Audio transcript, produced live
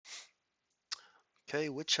Okay,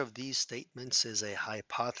 which of these statements is a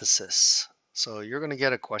hypothesis? So you're going to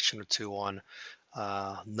get a question or two on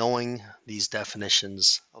knowing these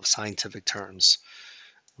definitions of scientific terms,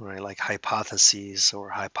 right? Like hypotheses or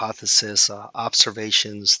hypothesis,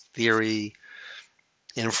 observations, theory,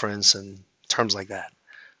 inference, and terms like that.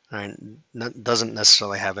 Right? Doesn't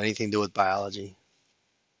necessarily have anything to do with biology.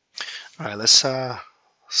 All right, let's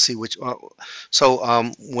see which.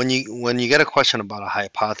 When you get a question about a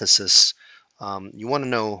hypothesis, you want to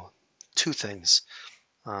know two things.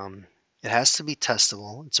 Um, it has to be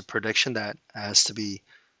testable. It's a prediction that has to be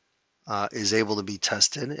is able to be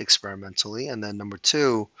tested experimentally, and then number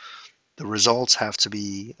two, the results have to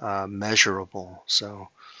be measurable. So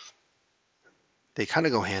they kind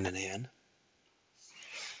of go hand in hand.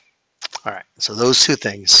 All right. So those two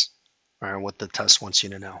things are what the test wants you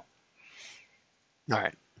to know. All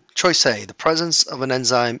right. Choice A: the presence of an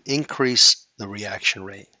enzyme increase the reaction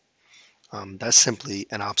rate. That's simply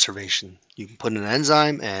an observation. You can put in an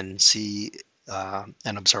enzyme and see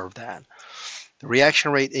and observe that. The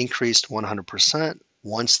reaction rate increased 100%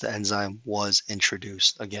 once the enzyme was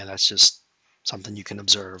introduced. Again, that's just something you can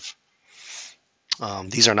observe.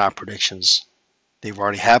 These are not predictions. They've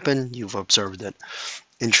already happened. You've observed it.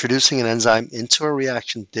 Introducing an enzyme into a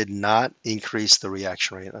reaction did not increase the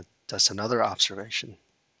reaction rate. That's another observation.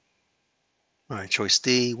 All right, choice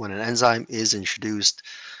D: when an enzyme is introduced,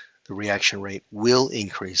 the reaction rate will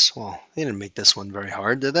increase. Well, they didn't make this one very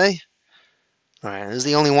hard, did they? All right, this is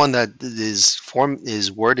the only one that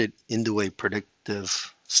is worded into a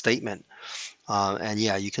predictive statement. And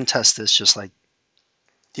yeah, you can test this just like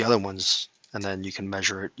the other ones, and then you can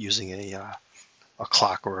measure it using a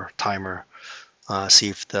clock or a timer, see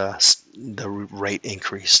if the rate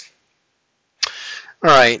increased. All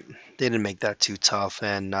right, they didn't make that too tough,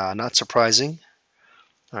 and not surprising.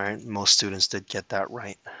 All right, most students did get that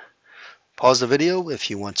right. Pause the video if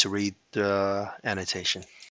you want to read the annotation.